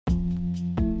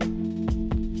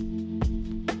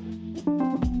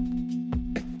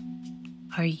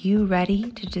Are you ready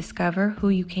to discover who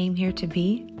you came here to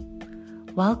be?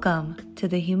 Welcome to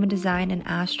the Human Design and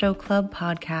Astro Club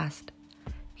podcast.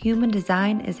 Human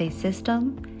Design is a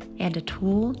system and a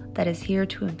tool that is here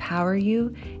to empower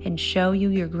you and show you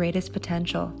your greatest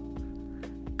potential.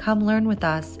 Come learn with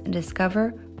us and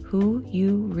discover who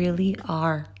you really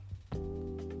are.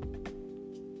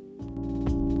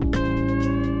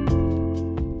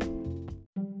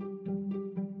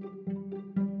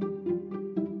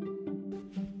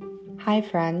 Hi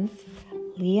friends,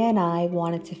 Leah and I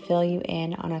wanted to fill you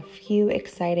in on a few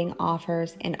exciting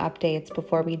offers and updates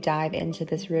before we dive into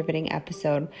this riveting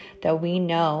episode that we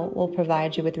know will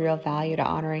provide you with real value to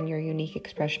honoring your unique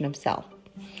expression of self.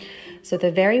 So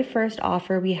the very first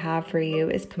offer we have for you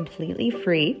is completely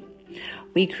free.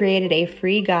 We created a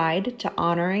free guide to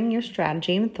honoring your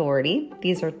strategy and authority.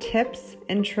 These are tips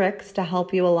and tricks to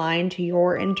help you align to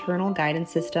your internal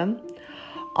guidance system.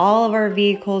 All of our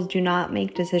vehicles do not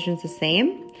make decisions the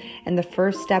same, and the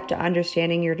first step to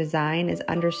understanding your design is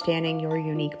understanding your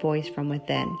unique voice from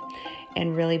within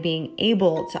and really being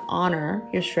able to honor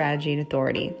your strategy and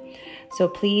authority. So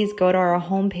please go to our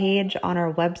homepage on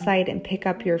our website and pick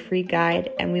up your free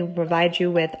guide, and we will provide you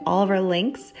with all of our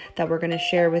links that we're going to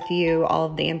share with you, all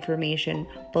of the information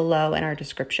below in our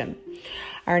description.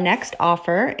 Our next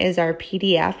offer is our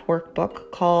PDF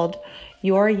workbook called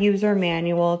Your User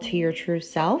Manual to Your True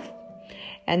Self.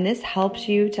 And this helps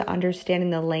you to understanding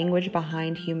the language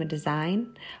behind human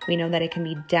design. We know that it can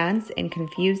be dense and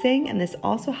confusing, and this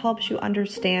also helps you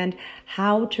understand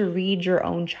how to read your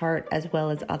own chart as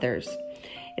well as others.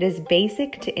 It is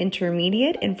basic to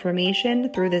intermediate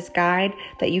information through this guide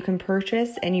that you can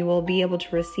purchase, and you will be able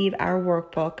to receive our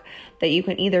workbook that you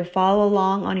can either follow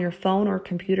along on your phone or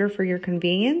computer for your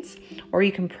convenience, or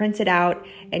you can print it out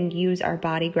and use our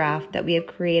body graph that we have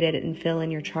created and fill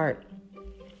in your chart.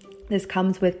 This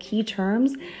comes with key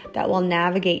terms that will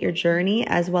navigate your journey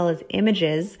as well as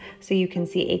images so you can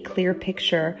see a clear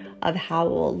picture of how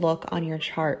it will look on your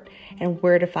chart and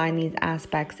where to find these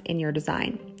aspects in your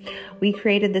design. We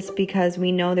created this because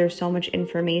we know there's so much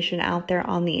information out there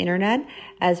on the internet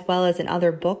as well as in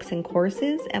other books and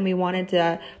courses, and we wanted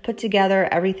to put together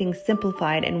everything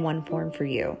simplified in one form for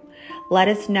you. Let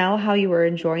us know how you are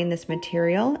enjoying this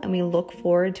material, and we look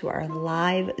forward to our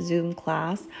live Zoom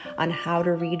class on how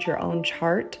to read your own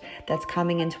chart that's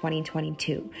coming in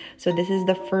 2022. So this is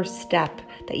the first step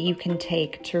that you can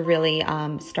take to really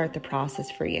start the process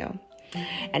for you.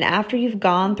 And after you've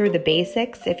gone through the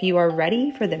basics, if you are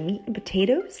ready for the meat and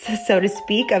potatoes, so to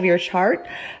speak, of your chart,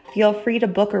 feel free to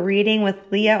book a reading with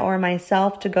Leah or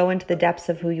myself to go into the depths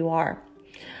of who you are.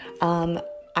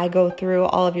 I go through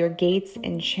all of your gates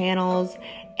and channels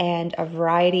and a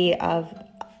variety of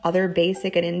other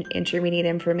basic and intermediate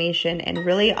information, and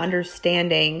really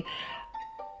understanding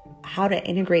how to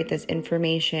integrate this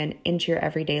information into your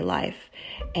everyday life.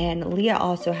 And Leah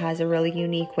also has a really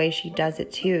unique way she does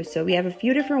it too. So we have a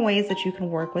few different ways that you can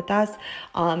work with us,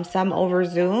 some over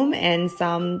Zoom and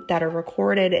some that are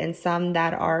recorded and some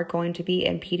that are going to be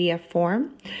in PDF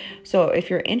form. So if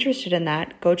you're interested in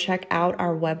that, go check out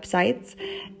our websites.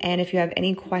 And if you have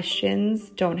any questions,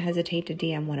 don't hesitate to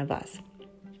DM one of us.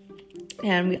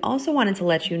 And we also wanted to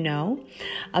let you know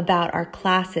about our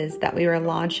classes that we were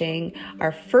launching,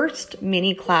 our first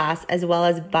mini class as well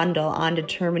as bundle on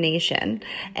determination.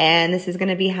 And this is going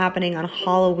to be happening on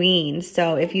Halloween.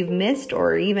 So if you've missed,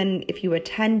 or even if you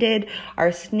attended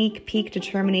our sneak peek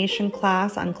determination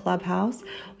class on Clubhouse,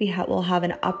 we'll have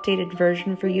an updated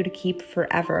version for you to keep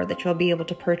forever that you'll be able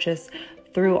to purchase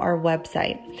through our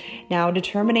website. Now,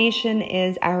 determination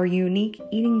is our unique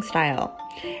eating style,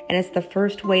 and it's the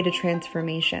first way to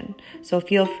transformation. So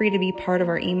feel free to be part of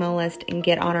our email list and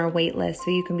get on our wait list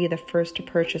so you can be the first to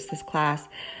purchase this class,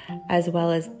 as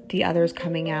well as the others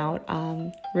coming out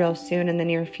real soon in the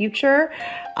near future.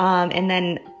 And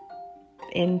then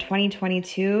in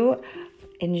 2022,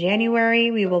 in January,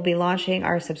 we will be launching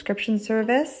our subscription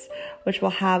service, which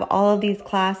will have all of these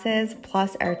classes,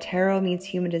 plus our Tarot Meets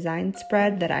Human Design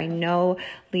spread that I know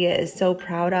Leah is so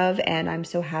proud of, and I'm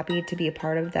so happy to be a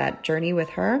part of that journey with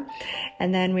her.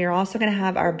 And then we are also going to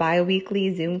have our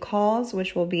bi-weekly Zoom calls,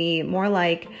 which will be more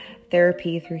like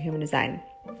therapy through human design.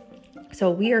 So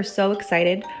we are so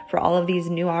excited for all of these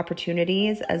new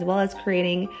opportunities, as well as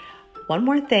creating one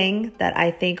more thing that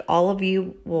I think all of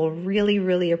you will really,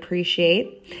 really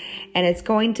appreciate. And it's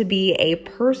going to be a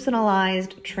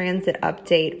personalized transit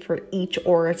update for each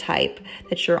aura type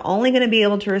that you're only going to be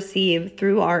able to receive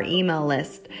through our email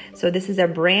list. So this is a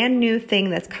brand new thing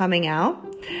that's coming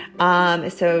out.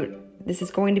 So This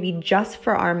is going to be just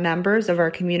for our members of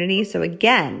our community. So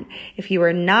again, if you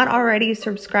are not already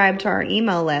subscribed to our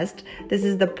email list, this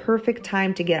is the perfect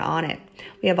time to get on it.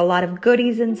 We have a lot of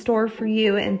goodies in store for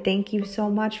you, and thank you so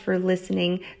much for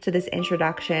listening to this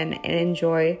introduction, and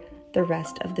enjoy the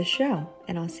rest of the show.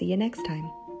 And I'll see you next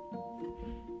time.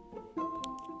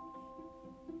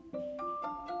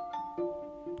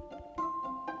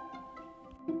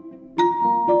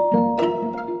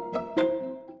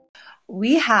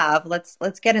 We have, let's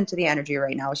get into the energy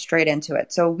right now, straight into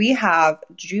it. So we have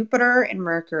Jupiter and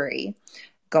Mercury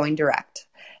going direct,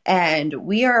 and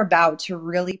we are about to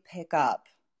really pick up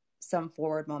some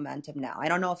forward momentum now. I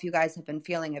don't know if you guys have been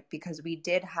feeling it, because we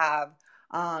did have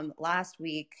last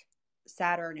week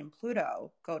Saturn and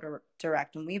Pluto go to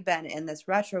direct, and we've been in this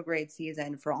retrograde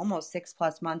season for almost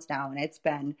 6+ months now, and it's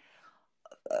been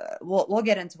we'll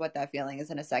get into what that feeling is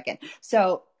in a second.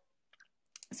 So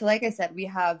like I said, we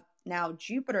have now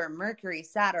Jupiter, Mercury,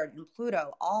 Saturn, and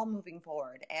Pluto all moving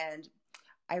forward. And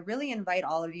I really invite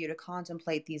all of you to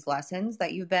contemplate these lessons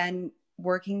that you've been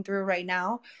working through right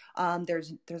now.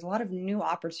 There's a lot of new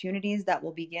opportunities that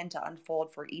will begin to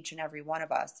unfold for each and every one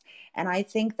of us. And I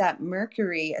think that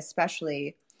Mercury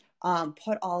especially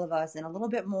put all of us in a little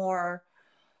bit more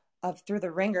of through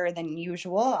the ringer than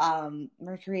usual.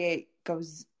 Mercury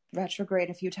goes retrograde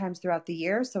a few times throughout the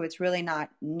year, so it's really not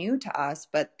new to us,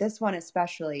 but this one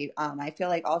especially, I feel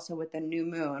like also with the new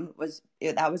moon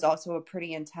that was also a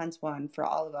pretty intense one for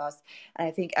all of us. And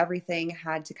I think everything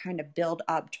had to kind of build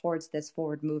up towards this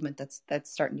forward movement that's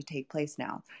starting to take place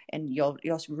now, and you'll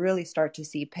really start to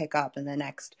see pick up in the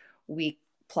next week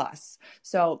plus.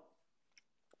 So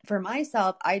for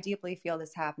myself, I deeply feel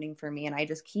this happening for me, and I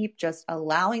just keep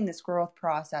allowing this growth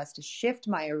process to shift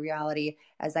my reality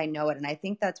as I know it. And I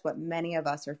think that's what many of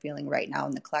us are feeling right now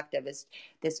in the collective, is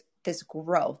this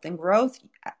growth. And growth,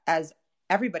 as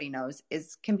everybody knows,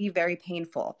 can be very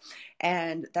painful.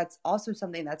 And that's also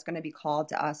something that's going to be called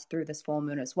to us through this full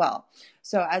moon as well.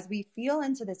 So as we feel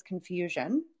into this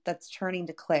confusion that's turning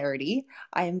to clarity,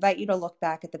 I invite you to look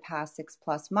back at the past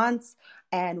 6+ months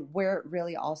and where it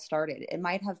really all started. It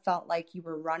might have felt like you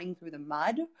were running through the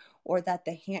mud, or that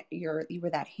you were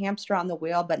that hamster on the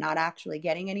wheel, but not actually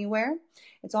getting anywhere.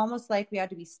 It's almost like we had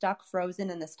to be stuck, frozen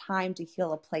in this time to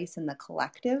heal a place in the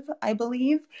collective, I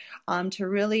believe, to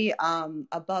really,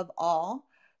 above all,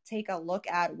 take a look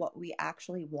at what we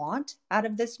actually want out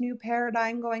of this new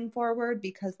paradigm going forward.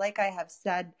 Because like I have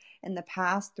said in the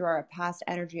past, through our past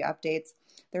energy updates,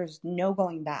 there's no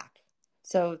going back.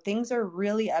 So things are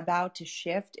really about to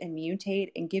shift and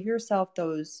mutate, and give yourself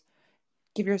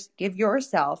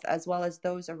as well as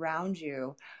those around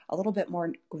you a little bit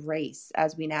more grace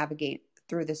as we navigate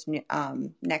through this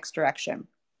next direction.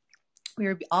 We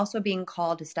are also being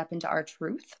called to step into our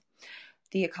truth.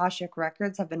 The Akashic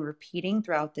records have been repeating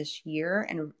throughout this year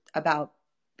and about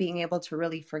being able to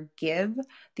really forgive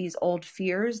these old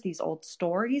fears, these old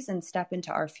stories, and step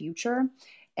into our future.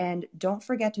 And don't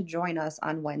forget to join us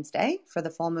on Wednesday for the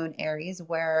full moon Aries,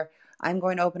 where I'm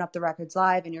going to open up the records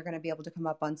live, and you're going to be able to come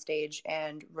up on stage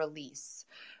and release.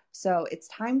 So it's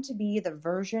time to be the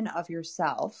version of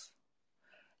yourself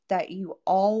that you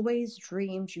always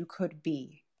dreamed you could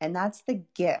be. And that's the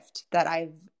gift that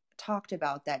I've talked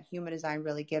about that human design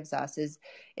really gives us. It's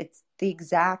the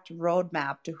exact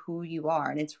roadmap to who you are.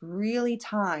 And it's really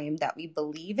time that we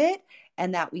believe it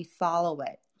and that we follow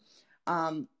it.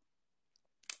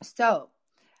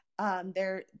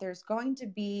 There's going to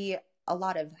be a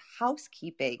lot of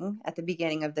housekeeping at the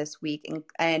beginning of this week,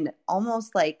 and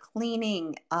almost like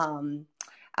cleaning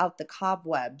out the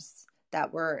cobwebs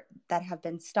that have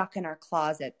been stuck in our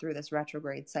closet through this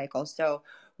retrograde cycle. So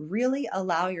really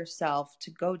allow yourself to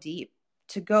go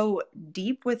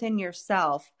deep within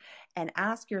yourself and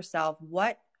ask yourself,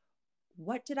 what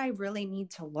did I really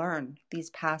need to learn these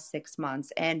past 6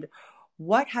 months? And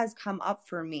what has come up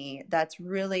for me that's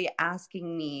really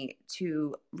asking me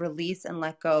to release and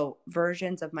let go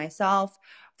versions of myself,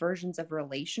 versions of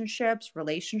relationships.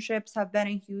 Relationships have been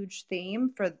a huge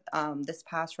theme for this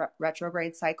past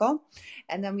retrograde cycle.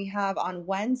 And then we have on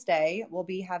Wednesday, we'll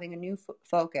be having a new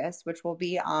focus, which will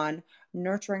be on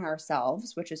nurturing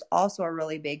ourselves, which is also a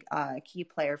really big key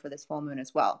player for this full moon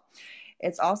as well.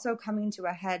 It's also coming to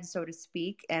a head, so to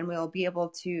speak, and we'll be able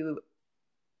to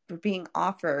being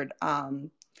offered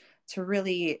to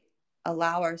really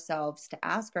allow ourselves to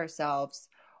ask ourselves,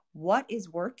 what is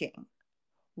working?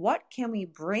 What can we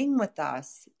bring with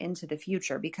us into the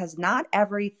future? Because not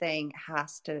everything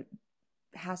has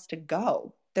to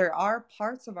go. There are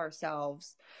parts of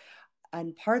ourselves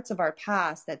and parts of our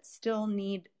past that still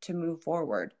need to move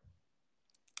forward.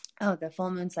 Oh, the full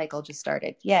moon cycle just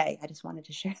started. Yay. I just wanted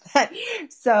to share that.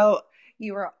 So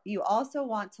you also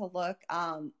want to look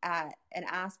at an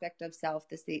aspect of self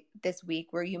this week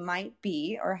where you might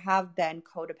be or have been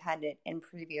codependent in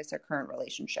previous or current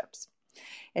relationships.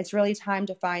 It's really time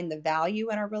to find the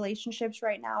value in our relationships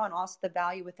right now, and also the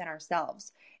value within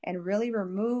ourselves, and really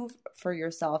remove for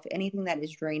yourself anything that is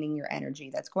draining your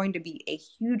energy. That's going to be a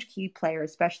huge key player,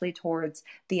 especially towards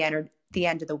the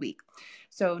end of the week.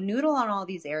 So noodle on all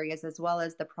these areas, as well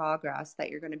as the progress that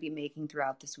you're going to be making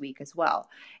throughout this week as well.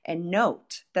 And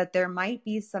note that there might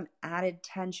be some added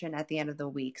tension at the end of the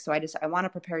week. So I want to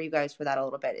prepare you guys for that a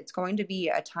little bit. It's going to be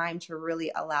a time to really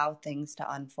allow things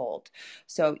to unfold.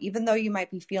 So even though you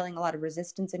might be feeling a lot of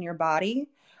resistance in your body,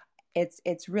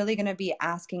 it's really going to be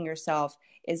asking yourself,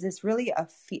 is this really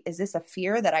is this a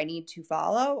fear that I need to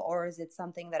follow, or is it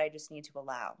something that I just need to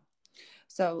allow?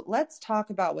 So let's talk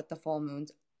about what the full moon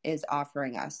is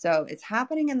offering us. So it's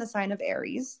happening in the sign of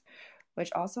Aries, which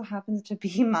also happens to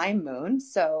be my moon.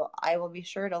 So I will be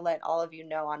sure to let all of you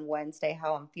know on Wednesday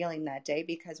how I'm feeling that day,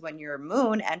 because when your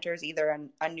moon enters either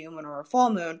a new moon or a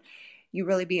full moon, you're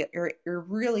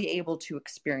really able to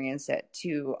experience it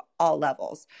to all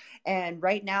levels. And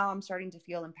right now I'm starting to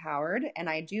feel empowered, and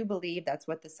I do believe that's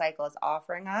what the cycle is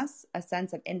offering us, a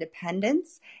sense of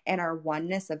independence and our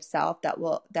oneness of self that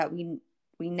we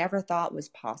never thought was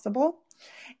possible.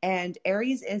 And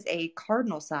Aries is a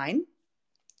cardinal sign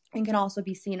and can also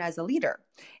be seen as a leader.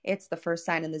 It's the first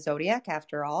sign in the zodiac,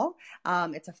 after all.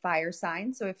 It's a fire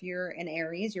sign. So if you're in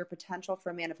Aries, your potential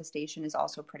for manifestation is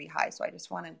also pretty high. So I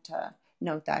just wanted to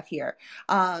note that here.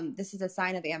 This is a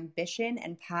sign of ambition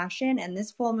and passion. And this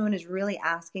full moon is really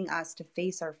asking us to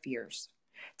face our fears,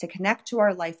 to connect to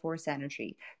our life force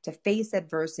energy, to face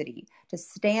adversity, to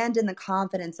stand in the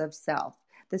confidence of self.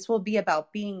 This will be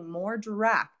about being more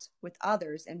direct with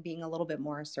others and being a little bit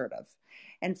more assertive.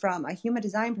 And from a human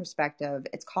design perspective,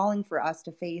 it's calling for us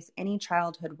to face any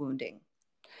childhood wounding.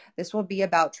 This will be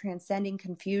about transcending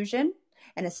confusion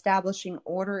and establishing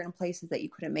order in places that you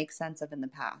couldn't make sense of in the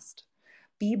past.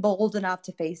 Be bold enough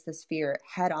to face this fear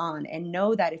head on, and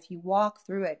know that if you walk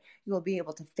through it, you will be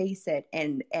able to face it,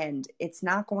 and it's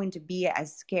not going to be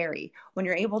as scary. When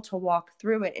you're able to walk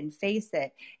through it and face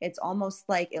it, it's almost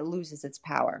like it loses its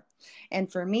power.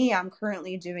 And for me, I'm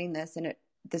currently doing this in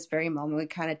this very moment. We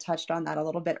kind of touched on that a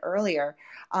little bit earlier.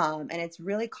 And it's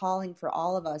really calling for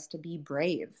all of us to be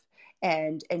brave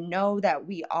and know that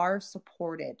we are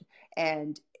supported.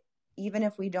 And even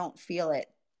if we don't feel it,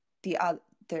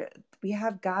 we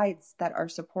have guides that are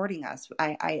supporting us.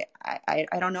 I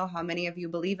don't know how many of you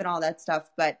believe in all that stuff,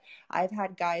 but I've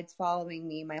had guides following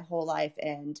me my whole life.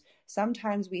 And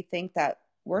sometimes we think that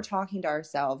we're talking to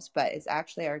ourselves, but it's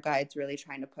actually our guides really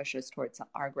trying to push us towards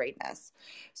our greatness.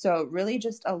 So really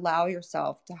just allow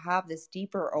yourself to have this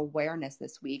deeper awareness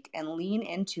this week and lean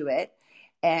into it.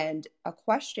 And a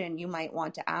question you might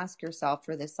want to ask yourself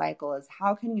for this cycle is,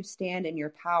 how can you stand in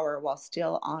your power while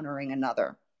still honoring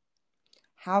another?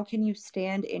 How can you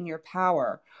stand in your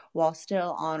power while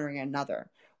still honoring another?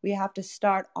 We have to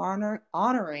start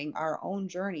honoring our own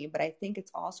journey, but I think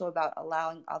it's also about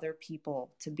allowing other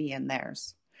people to be in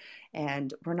theirs.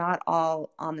 And we're not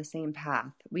all on the same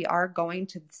path. We are going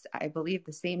to, I believe,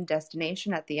 the same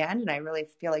destination at the end, and I really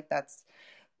feel like that's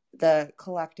the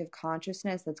collective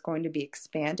consciousness that's going to be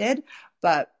expanded.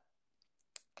 But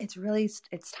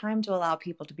it's time to allow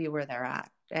people to be where they're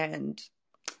at. And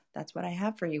that's what I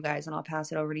have for you guys, and I'll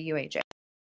pass it over to you, AJ.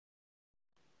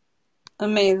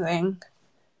 Amazing.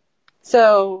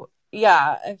 So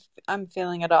yeah, I'm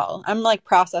feeling it all. I'm like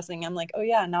processing. I'm like, oh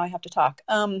yeah, now I have to talk.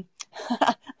 That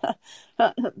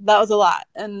was a lot,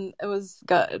 and it was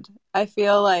good. I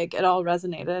feel like it all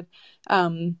resonated.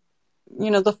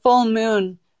 The full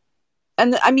moon,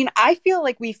 and I mean, I feel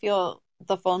like we feel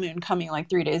the full moon coming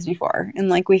like 3 days before, and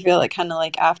like we feel it kind of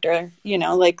like after,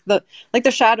 like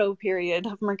the shadow period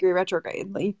of Mercury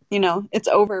retrograde. Like, it's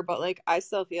over, but like I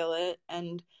still feel it,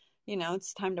 and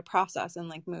it's time to process and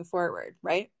like move forward,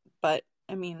 right? But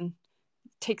I mean,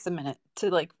 it takes a minute to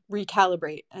like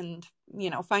recalibrate and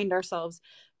find ourselves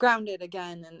grounded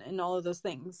again, and all of those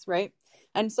things, right?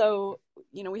 And so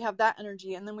we have that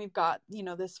energy, and then we've got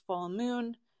this full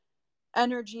moon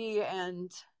energy,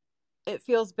 and it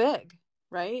feels big,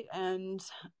 right? And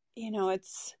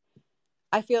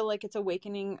I feel like it's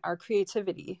awakening our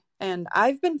creativity. And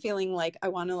I've been feeling like I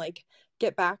want to like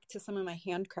get back to some of my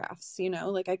handcrafts,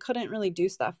 like I couldn't really do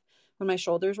stuff when my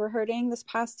shoulders were hurting this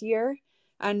past year.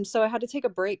 And so I had to take a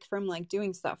break from like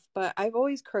doing stuff, but I've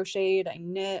always crocheted, I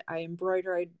knit, I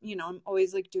embroider, I'm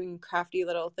always like doing crafty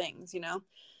little things.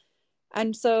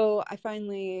 And so I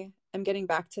finally am getting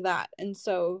back to that. And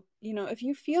so if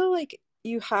you feel like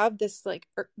you have this like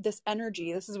this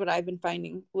energy, this is what I've been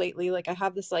finding lately. Like I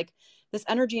have this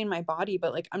energy in my body,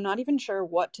 but like I'm not even sure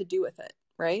what to do with it,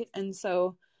 right? And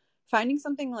so finding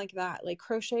something like that, like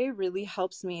crochet really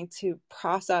helps me to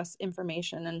process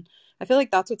information. And I feel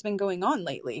like that's what's been going on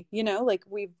lately. Like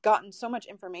we've gotten so much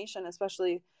information,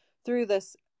 especially through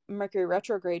this Mercury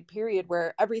retrograde period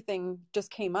where everything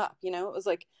just came up. It was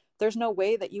like there's no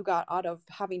way that you got out of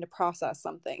having to process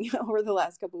something over the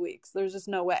last couple of weeks. There's just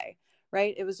no way,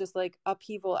 right? It was just like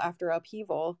upheaval after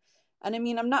upheaval. And I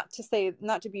mean, I'm not to say,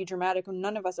 not to be dramatic,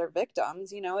 none of us are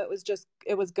victims.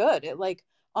 It was good. It like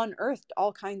unearthed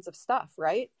all kinds of stuff,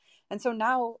 right? And so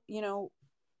now,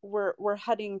 we're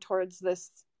heading towards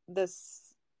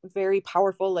this very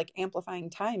powerful, like amplifying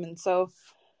time. And so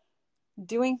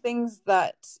doing things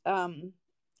that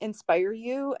inspire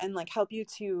you and like help you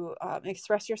to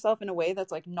express yourself in a way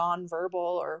that's like nonverbal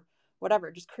or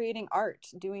whatever, just creating art,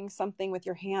 doing something with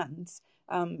your hands,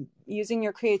 using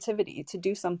your creativity to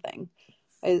do something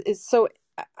is so.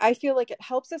 I feel like it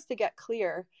helps us to get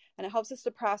clear and it helps us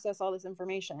to process all this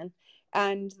information.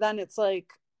 And then it's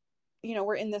like,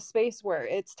 we're in this space where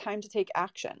it's time to take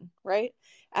action, right?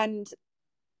 And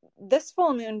this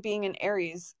full moon being in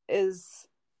Aries is,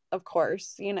 of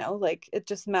course, like it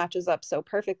just matches up so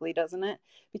perfectly, doesn't it?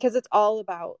 Because it's all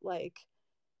about like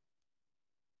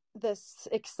this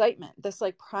excitement, this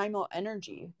like primal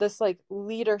energy, this like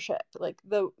leadership, like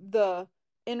the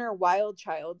inner wild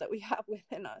child that we have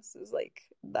within us is like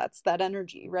that's that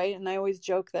energy, right? And I always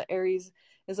joke that Aries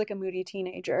is like a moody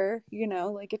teenager,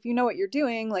 like if you know what you're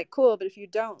doing, like cool, but if you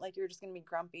don't, like you're just going to be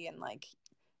grumpy and like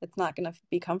it's not going to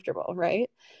be comfortable,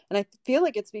 right? And I feel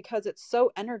like it's because it's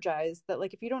so energized that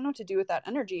like if you don't know what to do with that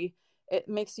energy, it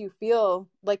makes you feel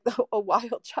like a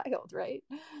wild child, right?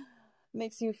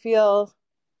 Makes you feel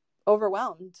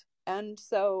overwhelmed. And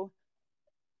so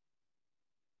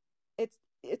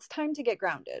it's time to get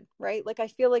grounded, right? Like I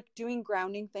feel like doing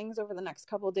grounding things over the next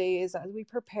couple of days as we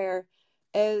prepare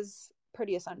is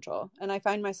pretty essential. And I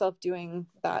find myself doing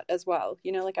that as well.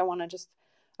 Like I want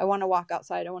to walk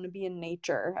outside. I want to be in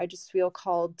nature. I just feel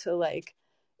called to like,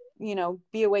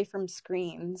 be away from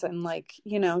screens and like,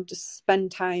 just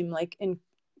spend time like in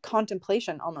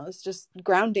contemplation, almost just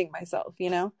grounding myself,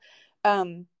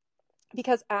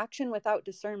 because action without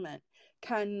discernment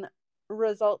can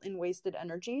result in wasted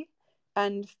energy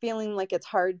and feeling like it's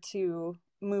hard to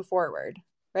move forward,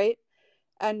 right?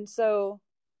 And so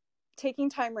taking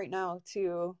time right now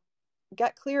to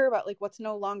get clear about like what's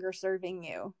no longer serving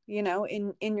you,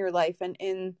 in your life and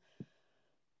in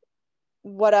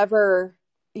whatever,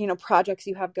 projects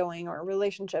you have going or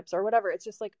relationships or whatever. It's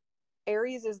just like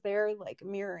Aries is there like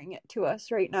mirroring it to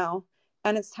us right now.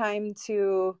 And it's time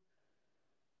to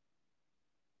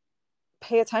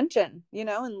pay attention,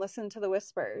 and listen to the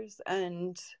whispers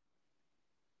and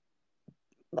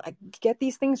like get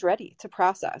these things ready to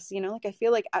process, like I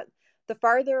feel like the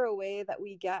farther away that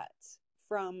we get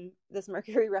from this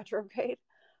Mercury retrograde,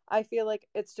 I feel like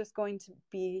it's just going to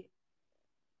be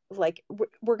like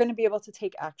we're going to be able to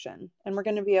take action and we're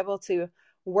going to be able to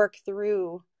work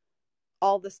through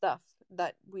all the stuff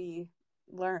that we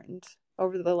learned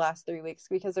over the last 3 weeks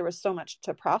because there was so much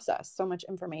to process, so much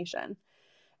information.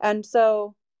 And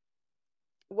so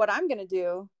what I'm going to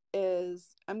do is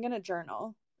I'm going to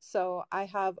journal. So I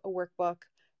have a workbook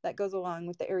that goes along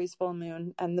with the Aries full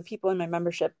moon, and the people in my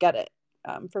membership get it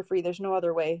for free. There's no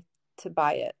other way to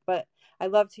buy it, but I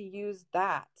love to use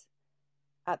that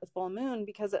at the full moon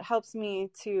because it helps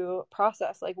me to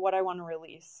process like what I want to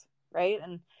release, right?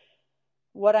 And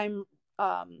what I'm,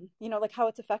 like how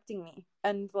it's affecting me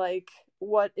and like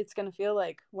what it's going to feel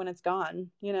like when it's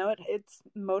gone. It's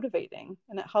motivating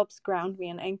and it helps ground me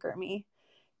and anchor me.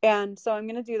 And so I'm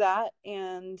going to do that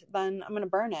and then I'm going to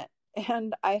burn it.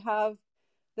 And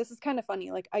this is kind of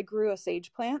funny. Like I grew a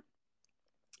sage plant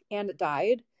and it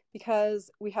died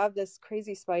because we have this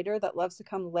crazy spider that loves to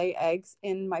come lay eggs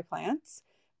in my plants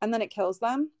and then it kills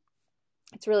them.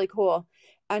 It's really cool.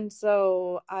 And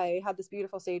so I had this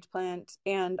beautiful sage plant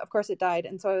and of course it died.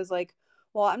 And so I was like,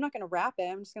 well, I'm not going to wrap it.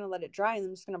 I'm just going to let it dry and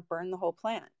I'm just going to burn the whole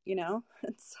plant,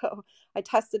 And so I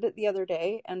tested it the other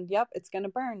day and yep, it's going to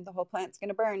burn. The whole plant's going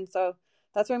to burn. So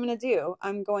that's what I'm going to do.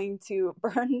 I'm going to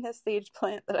burn this sage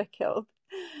plant that I killed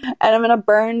and I'm going to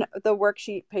burn the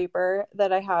worksheet paper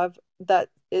that I have that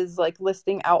is like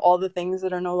listing out all the things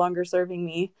that are no longer serving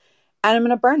me. And I'm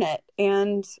going to burn it.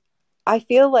 And I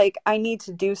feel like I need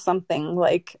to do something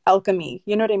like alchemy.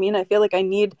 You know what I mean? I feel like I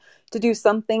need to do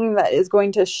something that is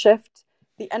going to shift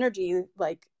the energy,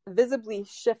 like visibly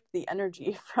shift the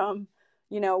energy from,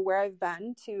 where I've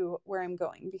been to where I'm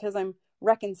going because I'm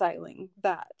reconciling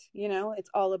that, it's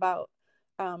all about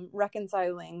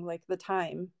reconciling like the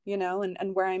time,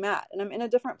 and where I'm at. And I'm in a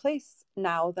different place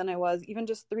now than I was even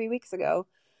just 3 weeks ago.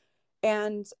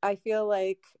 And I feel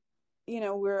like,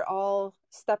 we're all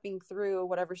stepping through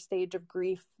whatever stage of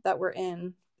grief that we're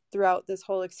in throughout this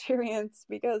whole experience,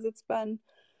 because it's been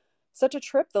such a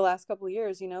trip the last couple of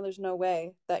years. There's no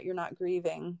way that you're not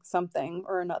grieving something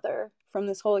or another from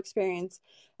this whole experience.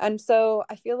 And so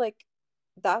I feel like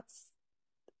that's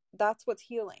what's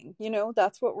healing.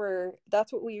 That's what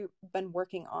we've been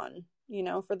working on,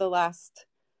 for the last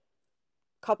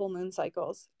couple moon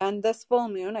cycles. And this full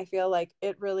moon, I feel like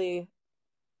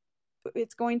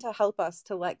it's going to help us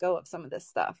to let go of some of this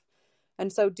stuff.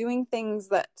 And so doing things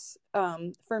that,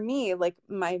 for me, like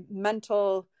my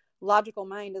mental logical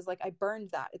mind is like, I burned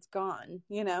that, it's gone,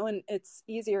 and it's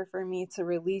easier for me to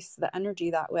release the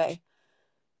energy that way.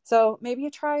 So maybe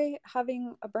you try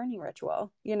having a burning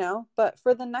ritual, but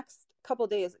for the next couple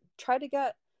days, try to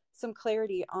get some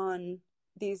clarity on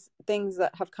these things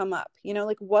that have come up,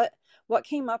 like what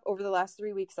came up over the last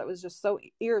 3 weeks that was just so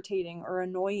irritating or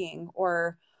annoying,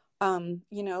 or,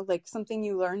 like something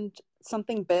you learned,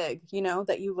 something big,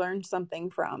 that you learned something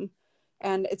from.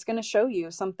 And it's going to show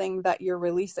you something that you're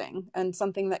releasing and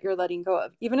something that you're letting go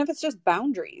of, even if it's just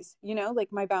boundaries,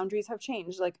 like my boundaries have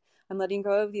changed. Like I'm letting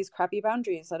go of these crappy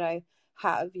boundaries that I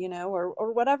have,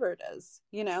 or whatever it is,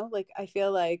 like I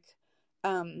feel like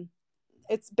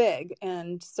it's big.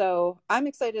 And so I'm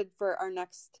excited for our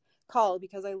next call,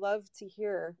 because I love to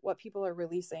hear what people are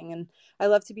releasing, and I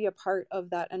love to be a part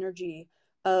of that energy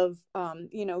of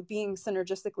being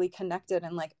synergistically connected,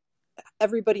 and like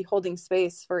everybody holding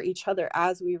space for each other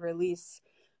as we release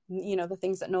the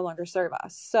things that no longer serve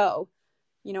us. So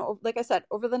like I said,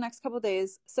 over the next couple of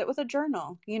days, sit with a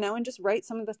journal, and just write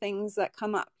some of the things that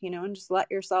come up, and just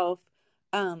let yourself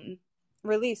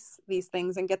release these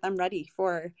things and get them ready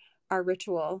for our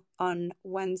ritual on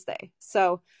Wednesday.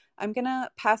 So I'm going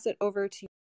to pass it over to you.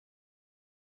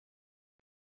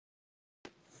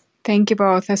 Thank you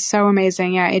both. That's so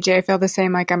amazing. Yeah, AJ, I feel the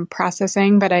same. Like I'm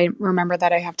processing, but I remember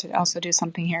that I have to also do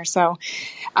something here. So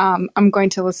I'm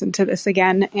going to listen to this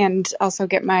again and also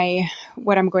get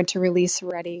what I'm going to release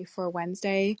ready for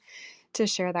Wednesday to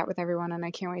share that with everyone. And I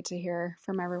can't wait to hear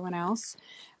from everyone else.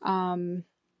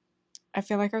 I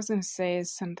feel like I was going to say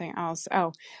something else.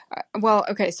 Well,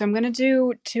 okay. So I'm going to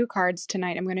do 2 cards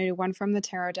tonight. I'm going to do one from the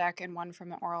tarot deck and one from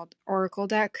the oracle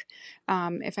deck.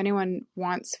 If anyone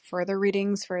wants further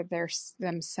readings for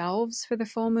themselves for the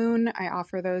full moon, I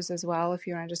offer those as well. If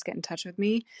you want to just get in touch with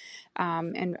me,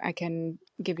 and I can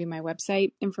give you my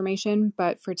website information.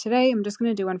 But for today, I'm just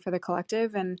going to do one for the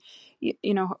collective. And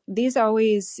these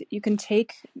always, you can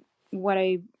take what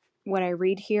I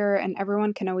read here, and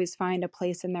everyone can always find a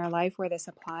place in their life where this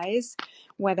applies,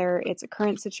 whether it's a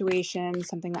current situation,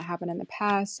 something that happened in the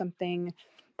past, something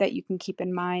that you can keep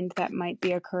in mind that might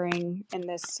be occurring in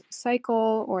this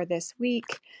cycle or this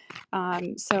week.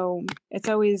 So it's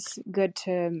always good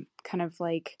to kind of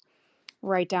like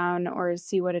write down or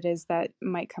see what it is that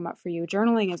might come up for you.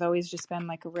 Journaling has always just been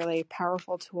like a really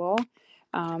powerful tool,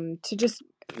 to just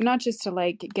not just to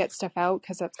like get stuff out,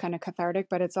 because that's kind of cathartic,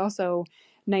 but it's also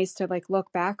nice to like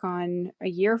look back on a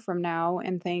year from now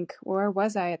and think, where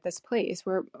was I at this place,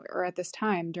 or at this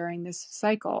time during this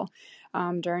cycle,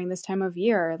 during this time of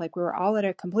year? Like we were all at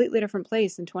a completely different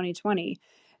place in 2020,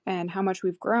 and how much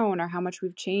we've grown or how much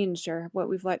we've changed or what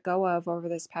we've let go of over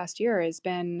this past year has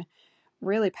been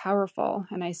really powerful.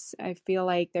 And I feel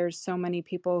like there's so many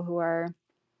people who are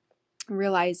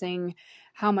realizing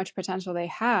how much potential they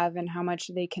have and how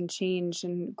much they can change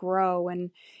and grow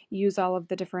and use all of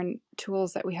the different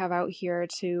tools that we have out here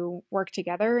to work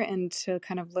together and to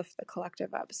kind of lift the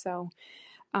collective up. So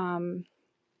I'm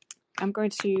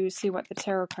going to see what the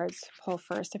tarot cards pull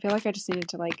first. I feel like I just needed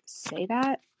to like say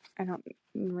that. I don't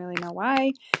really know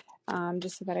why,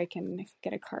 just so that I can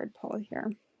get a card pull here.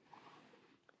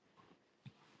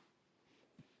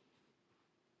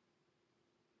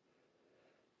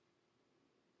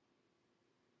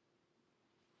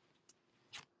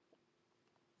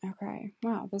 Okay,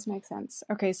 wow, this makes sense.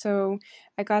 Okay, so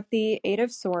I got the 8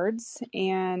 of Swords,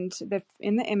 and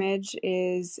in the image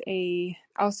is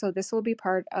also this will be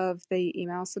part of the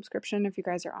email subscription if you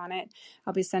guys are on it.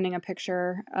 I'll be sending a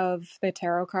picture of the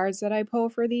tarot cards that I pull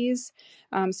for these,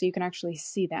 so you can actually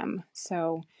see them.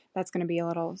 So that's going to be a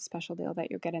little special deal that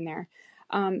you'll get in there.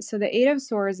 So the 8 of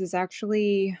Swords is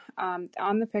actually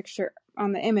on the picture,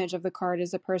 on the image of the card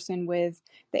is a person with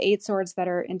the 8 swords that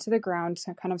are into the ground,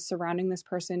 so kind of surrounding this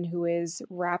person who is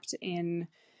wrapped in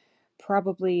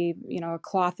probably, a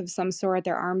cloth of some sort.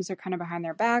 Their arms are kind of behind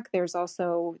their back. There's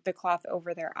also the cloth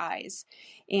over their eyes.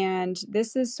 And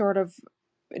this is sort of,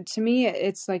 to me,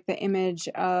 it's like the image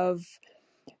of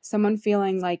someone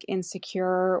feeling like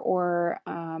insecure or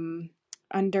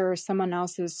under someone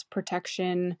else's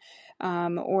protection,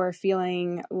 or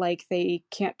feeling like they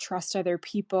can't trust other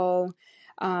people.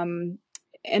 And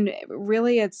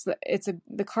really,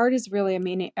 the card is really a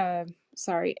meaning.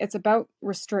 It's about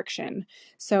restriction.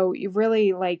 So you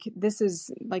really, like, this is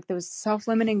like those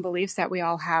self-limiting beliefs that we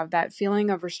all have, that feeling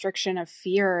of restriction, of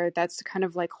fear that's kind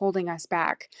of like holding us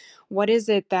back. What is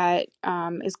it that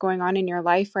is going on in your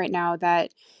life right now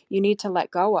that you need to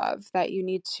let go of, that you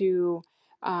need to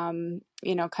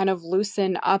kind of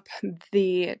loosen up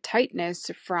the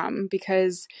tightness from?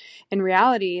 Because in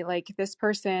reality, like, this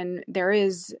person, there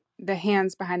is the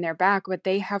hands behind their back, but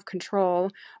they have control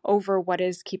over what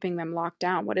is keeping them locked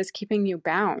down, what is keeping you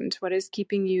bound, what is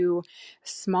keeping you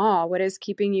small, what is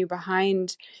keeping you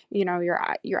behind,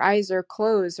 your eyes are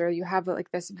closed, or you have like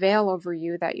this veil over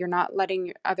you that you're not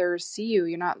letting others see you,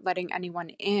 you're not letting anyone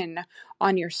in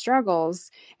on your struggles.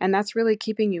 And that's really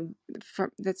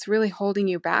that's really holding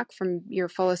you back from your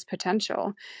fullest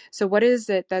potential. So what is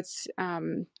it that's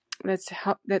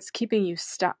keeping you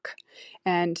stuck,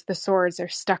 and the swords are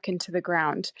stuck into the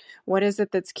ground? What is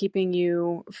it that's keeping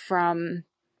you from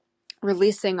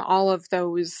releasing all of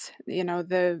those,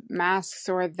 the masks,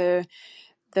 or the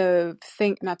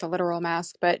thing, not the literal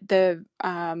mask, but the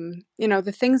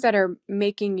things that are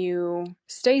making you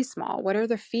stay small? What are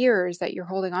the fears that you're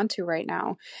holding on to right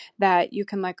now that you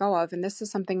can let go of? And this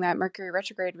is something that Mercury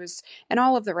retrograde was, and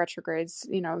all of the retrogrades,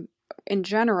 in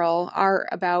general, are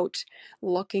about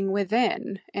looking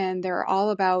within, and they're all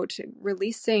about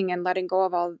releasing and letting go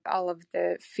of all of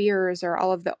the fears, or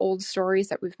all of the old stories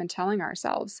that we've been telling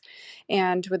ourselves.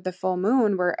 And with the full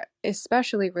moon, we're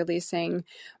especially releasing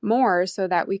more so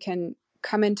that we can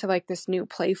come into like this new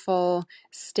playful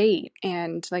state.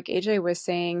 And like AJ was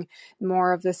saying,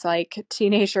 more of this like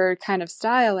teenager kind of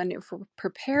style. And if we're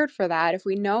prepared for that, if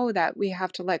we know that we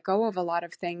have to let go of a lot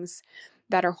of things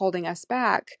that are holding us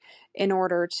back in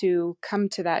order to come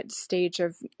to that stage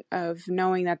of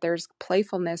knowing that there's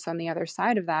playfulness on the other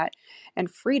side of that,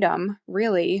 and freedom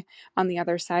really on the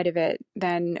other side of it,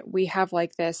 then we have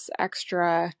like this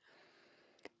extra,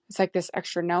 it's like this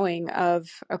extra knowing of,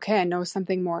 okay, I know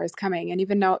something more is coming. And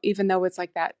even though it's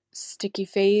like that sticky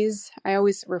phase, I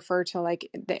always refer to like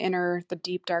the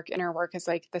deep dark inner work as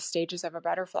like the stages of a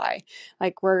butterfly.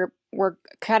 Like we're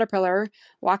caterpillar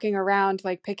walking around,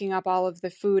 like picking up all of the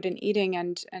food and eating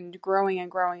and growing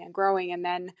and growing and growing. And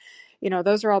then,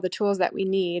 those are all the tools that we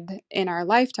need in our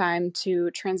lifetime to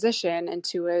transition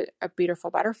into a beautiful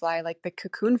butterfly. Like the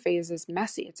cocoon phase is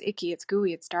messy, it's icky, it's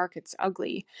gooey, it's dark, it's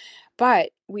ugly.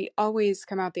 But we always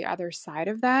come out the other side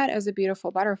of that as a beautiful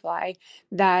butterfly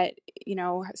that,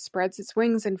 spreads its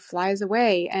wings and flies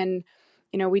away. And,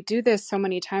 we do this so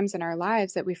many times in our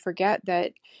lives that we forget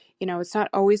that, it's not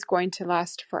always going to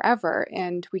last forever,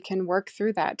 and we can work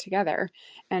through that together.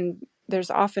 And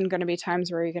there's often going to be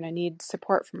times where you're going to need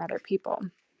support from other people.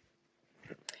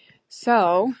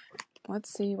 So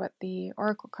let's see what the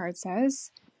Oracle card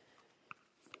says.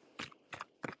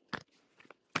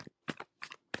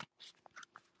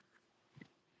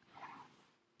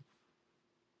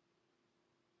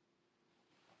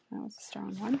 That was a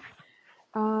strong one.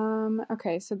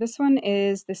 Okay, so this one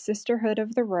is the Sisterhood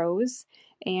of the Rose,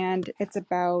 and it's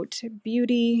about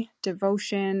beauty,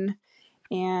 devotion,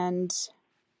 and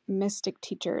mystic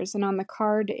teachers. And on the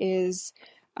card is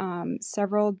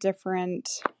several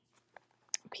different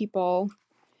people,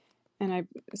 and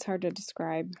it's hard to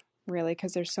describe really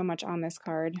because there's so much on this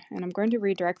card. And I'm going to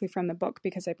read directly from the book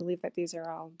because I believe that these are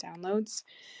all downloads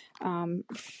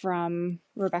from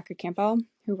Rebecca Campbell,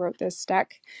 who wrote this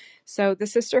deck. So the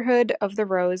Sisterhood of the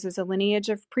Rose is a lineage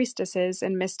of priestesses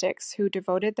and mystics who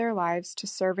devoted their lives to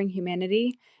serving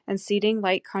humanity and seeding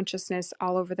light consciousness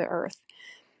all over the earth.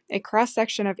 A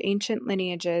cross-section of ancient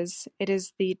lineages, it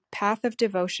is the path of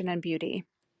devotion and beauty.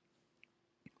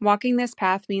 Walking this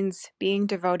path means being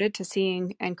devoted to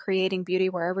seeing and creating beauty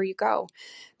wherever you go.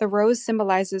 The rose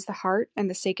symbolizes the heart and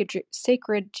the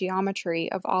sacred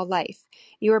geometry of all life.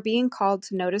 You are being called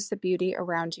to notice the beauty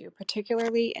around you,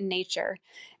 particularly in nature,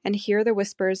 and hear the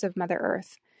whispers of Mother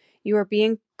Earth. You are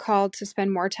being called to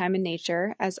spend more time in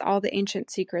nature, as all the ancient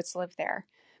secrets live there.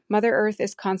 Mother Earth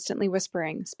is constantly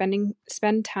whispering.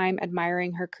 Spend time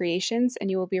admiring her creations, and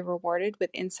you will be rewarded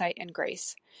with insight and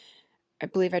grace. I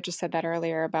believe I just said that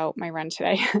earlier about my run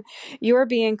today. You are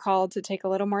being called to take a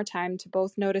little more time to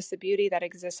both notice the beauty that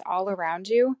exists all around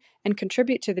you and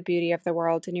contribute to the beauty of the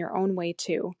world in your own way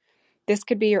too. This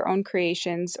could be your own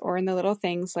creations or in the little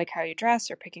things like how you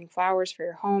dress or picking flowers for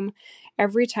your home.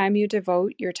 Every time you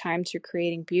devote your time to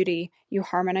creating beauty, you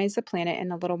harmonize the planet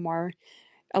in a little more,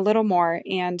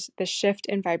 and the shift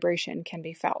in vibration can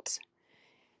be felt.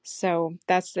 So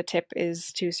that's the tip,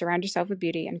 is to surround yourself with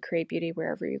beauty and create beauty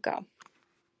wherever you go.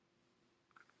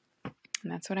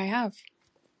 And that's what I have.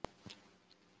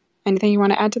 Anything you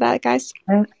want to add to that, guys?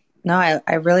 No,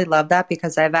 I really love that,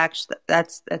 because I've actually,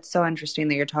 that's so interesting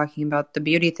that you're talking about the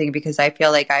beauty thing, because I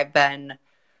feel like I've been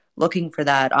looking for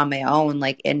that on my own,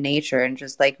 like in nature, and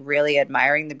just like really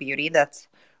admiring the beauty that's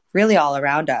really all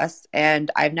around us.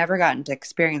 And I've never gotten to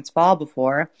experience fall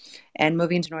before. And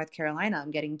moving to North Carolina,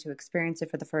 I'm getting to experience it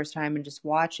for the first time, and just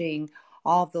watching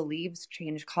all of the leaves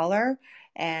change color,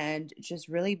 and just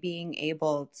really being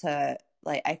able to,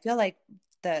 like, I feel like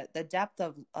the depth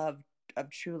of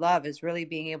true love is really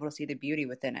being able to see the beauty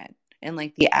within it, and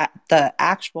like the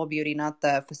actual beauty, not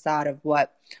the facade of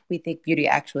what we think beauty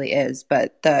actually is,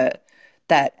 but the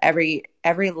that every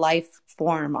life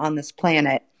form on this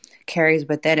planet carries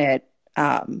within it,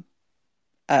 a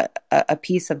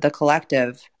piece of the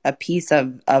collective, a piece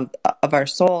of our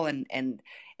soul, and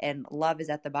love is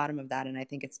at the bottom of that. And I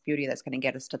think it's beauty that's going to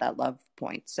get us to that love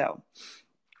point. So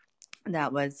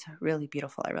that was really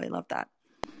beautiful. I really love that.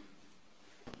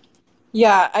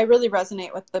 Yeah, I really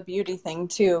resonate with the beauty thing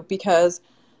too, because,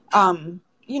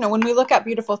 when we look at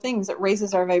beautiful things, it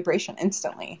raises our vibration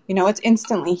instantly. It's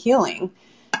instantly healing.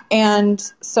 And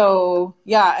so,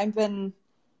 yeah,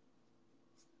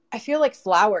 I feel like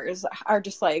flowers are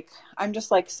just like, I'm just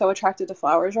like so attracted to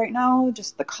flowers right now.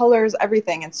 Just the colors,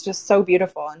 everything. It's just so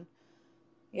beautiful. And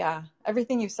yeah,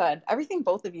 everything you said, everything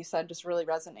both of you said just really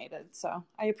resonated. So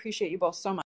I appreciate you both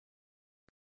so much.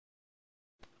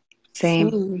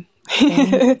 Same.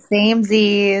 Same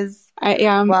Z's.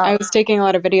 I was taking a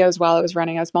lot of videos while I was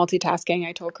running. I was multitasking,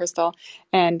 I told Crystal.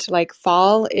 And like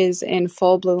fall is in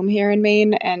full bloom here in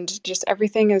Maine, and just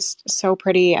everything is so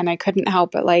pretty. And I couldn't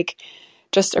help but like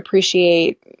just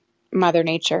appreciate Mother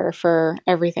Nature for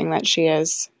everything that she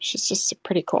is. She's just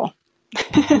pretty cool.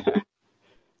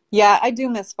 Yeah, I do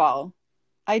miss fall.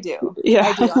 I do. Yeah.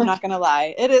 I do. I'm not going to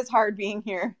lie. It is hard being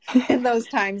here in those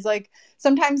times. Like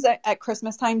sometimes at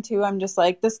Christmas time too, I'm just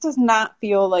like, this does not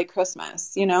feel like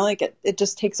Christmas, like it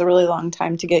just takes a really long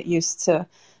time to get used to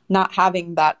not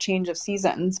having that change of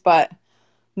seasons. But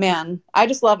man, I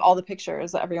just love all the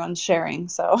pictures that everyone's sharing.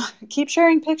 So keep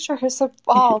sharing pictures of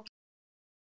fall.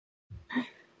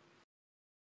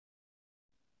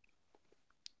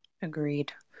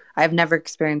 Agreed. I've never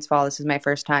experienced fall. This is my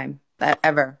first time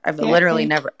ever. I've Yeah. literally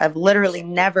never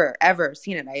ever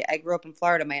seen it. I grew up in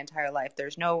Florida my entire life.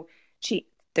 There's no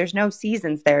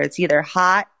seasons there. It's either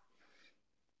hot,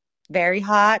 very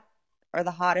hot, or the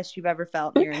hottest you've ever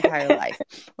felt in your entire life.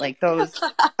 Like those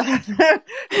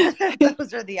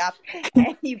those are the options.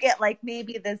 And you get like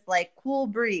maybe this like cool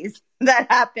breeze that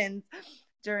happens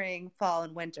during fall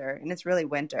and winter, and it's really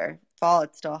winter. Fall,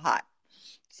 it's still hot.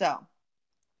 So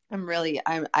I'm really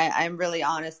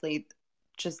honestly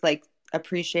just like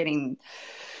appreciating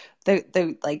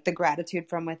the gratitude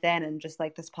from within, and just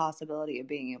like this possibility of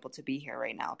being able to be here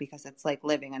right now, because it's like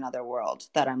living another world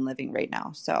that I'm living right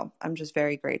now. So I'm just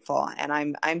very grateful,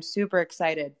 and I'm super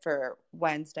excited for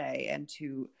Wednesday and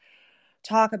to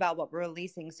talk about what we're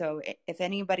releasing. So if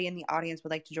anybody in the audience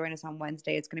would like to join us on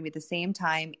Wednesday, it's going to be the same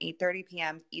time, 8:30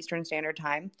 p.m. Eastern Standard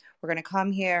Time. We're going to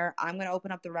come here. I'm going to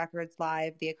open up the records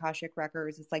live, the Akashic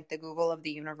Records. It's like the Google of the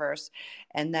universe.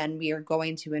 And then we are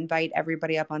going to invite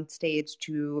everybody up on stage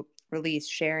to release,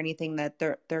 share anything that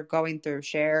they're going through,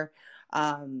 share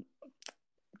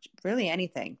really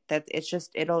anything. That it's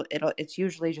just it's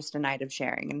usually just a night of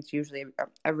sharing, and it's usually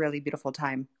a really beautiful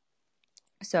time.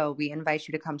 So we invite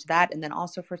you to come to that. And then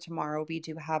also for tomorrow, we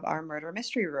do have our murder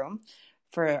mystery room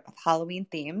for Halloween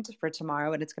themed for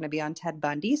tomorrow. And it's going to be on Ted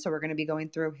Bundy. So we're going to be going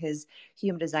through his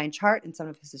human design chart and some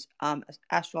of his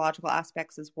astrological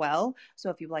aspects as well.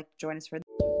 So if you'd like to join us for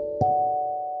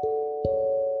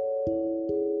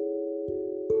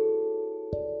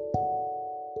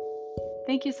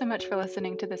Thank you so much for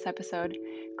listening to this episode.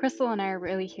 Crystal and I are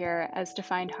really here as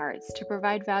defined hearts to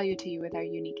provide value to you with our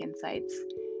unique insights.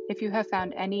 If you have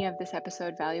found any of this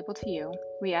episode valuable to you,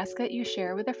 we ask that you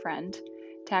share with a friend,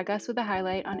 tag us with a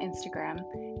highlight on Instagram,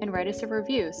 and write us a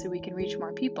review so we can reach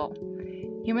more people.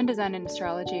 Human design and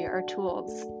astrology are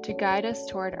tools to guide us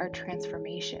toward our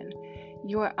transformation.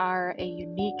 You are a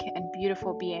unique and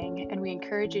beautiful being, and we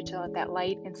encourage you to let that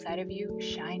light inside of you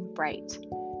shine bright.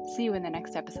 See you in the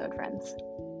next episode, friends.